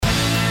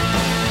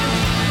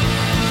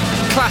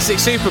Classic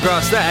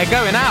Supergrass there,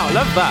 going out.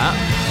 Love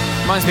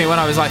that. Reminds me when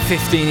I was like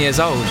 15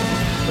 years old,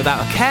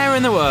 without a care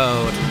in the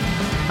world.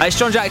 It's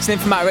John Jackson in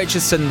for Matt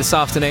Richardson this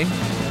afternoon,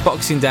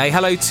 Boxing Day.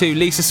 Hello to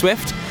Lisa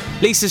Swift.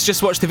 Lisa's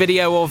just watched the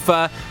video of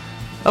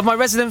my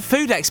resident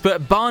food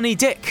expert, Barney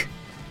Dick.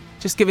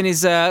 Just giving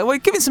his,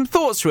 giving some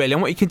thoughts really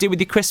on what you can do with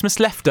your Christmas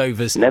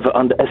leftovers. Never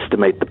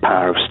underestimate the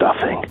power of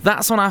stuffing.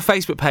 That's on our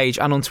Facebook page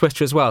and on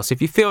Twitter as well. So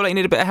if you feel like you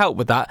need a bit of help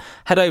with that,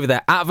 head over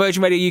there at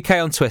Virgin Radio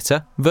UK on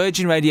Twitter,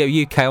 Virgin Radio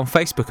UK on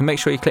Facebook, and make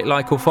sure you click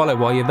like or follow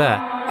while you're there.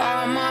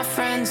 All my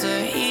friends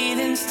are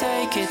heathens,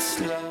 take it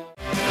slow.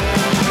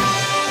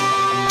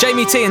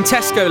 Jamie T and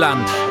Tesco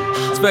Land.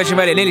 It's Virgin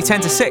Radio, nearly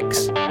 10 to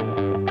 6.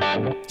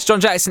 It's John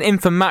Jackson in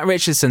for Matt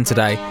Richardson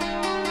today.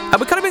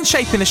 We've kind of been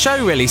shaping the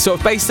show, really, sort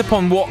of based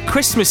upon what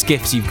Christmas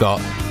gifts you've got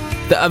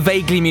that are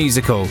vaguely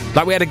musical.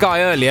 Like we had a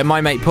guy earlier, my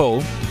mate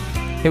Paul,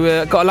 who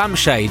got a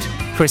lampshade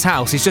for his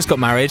house. He's just got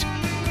married.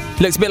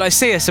 Looks a bit like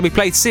Sia, so we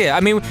played Sia. I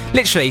mean,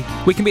 literally,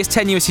 we can be as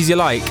tenuous as you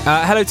like.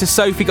 Hello to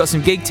Sophie, got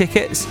some gig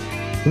tickets.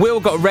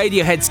 Will got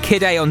Radiohead's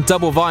Kid A on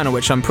double vinyl,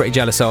 which I'm pretty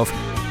jealous of.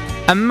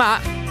 And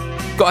Matt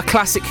got a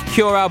classic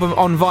Cure album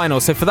on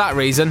vinyl, so for that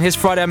reason, here's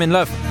Friday I'm in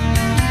Love.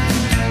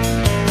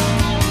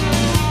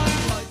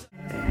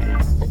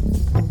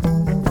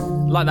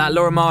 Like that,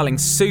 Laura Marling,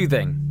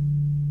 Soothing.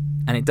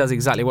 And it does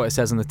exactly what it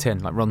says on the tin,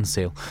 like Ron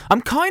Seal. I'm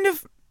kind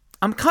of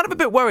a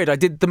bit worried I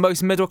did the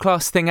most middle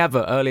class thing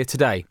ever earlier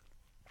today.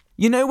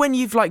 You know when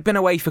you've been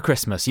away for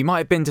Christmas, you might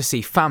have been to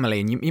see family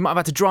and you might have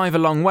had to drive a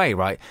long way,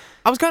 right?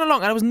 I was going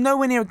along and I was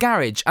nowhere near a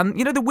garage, and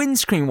you know the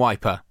windscreen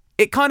wiper?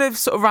 It kind of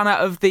sort of ran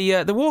out of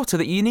the water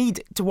that you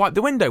need to wipe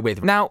the window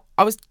with. Now,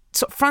 I was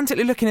sort of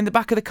frantically looking in the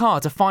back of the car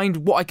to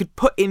find what I could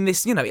put in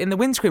this, in the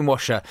windscreen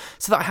washer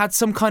so that I had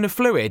some kind of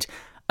fluid.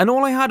 And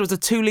all I had was a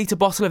 2-litre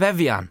bottle of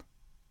Evian.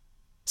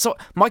 So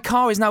my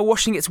car is now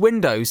washing its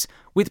windows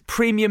with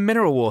premium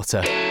mineral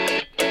water.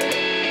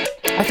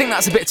 I think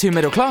that's a bit too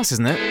middle class,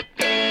 isn't it?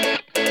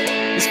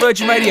 It's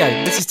Virgin Radio.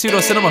 This is Two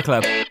Door Cinema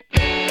Club.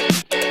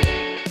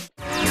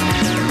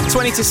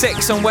 20 to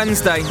 6 on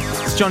Wednesday.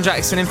 It's John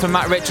Jackson in for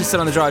Matt Richardson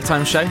on the Drive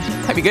Time Show.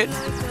 Hope you're good.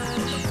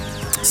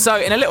 So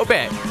in a little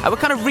bit, we're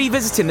kind of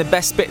revisiting the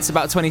best bits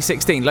about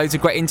 2016. Loads of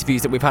great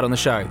interviews that we've had on the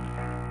show.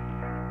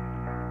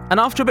 And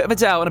after a bit of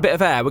Adele and a bit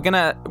of Air, we're going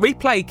to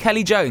replay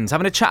Kelly Jones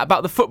having a chat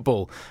about the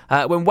football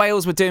when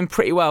Wales were doing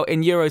pretty well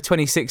in Euro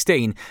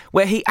 2016,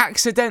 where he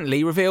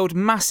accidentally revealed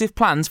massive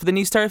plans for the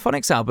new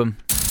Stereophonics album.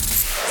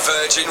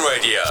 Virgin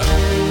Radio.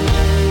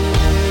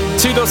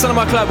 Two Door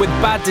Cinema Club with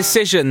Bad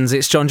Decisions.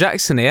 It's John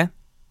Jackson here.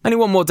 Only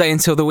one more day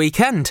until the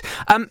weekend.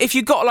 If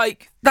you've got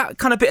that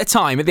kind of bit of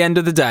time at the end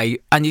of the day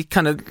and you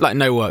kind of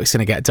no work's going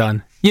to get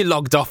done, you're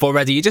logged off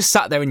already, you just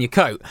sat there in your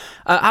coat,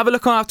 have a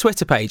look on our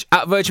Twitter page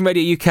at Virgin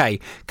Radio UK,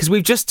 because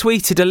we've just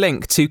tweeted a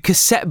link to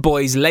Cassette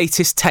Boy's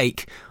latest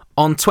take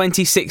on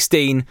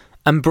 2016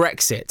 and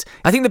Brexit.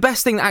 I think the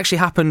best thing that actually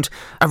happened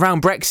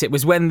around Brexit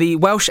was when the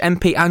Welsh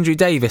MP Andrew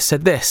Davis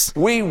said this: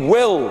 "We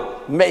will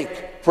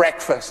make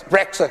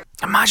Brexit."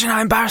 Imagine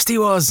how embarrassed he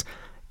was.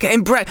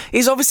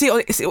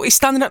 He's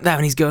standing up there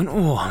and he's going,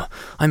 "Oh,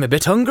 I'm a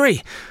bit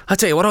hungry. I'll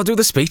tell you what, I'll do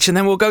the speech and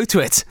then we'll go to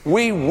it."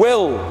 We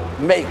will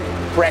make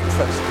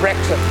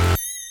Brexit.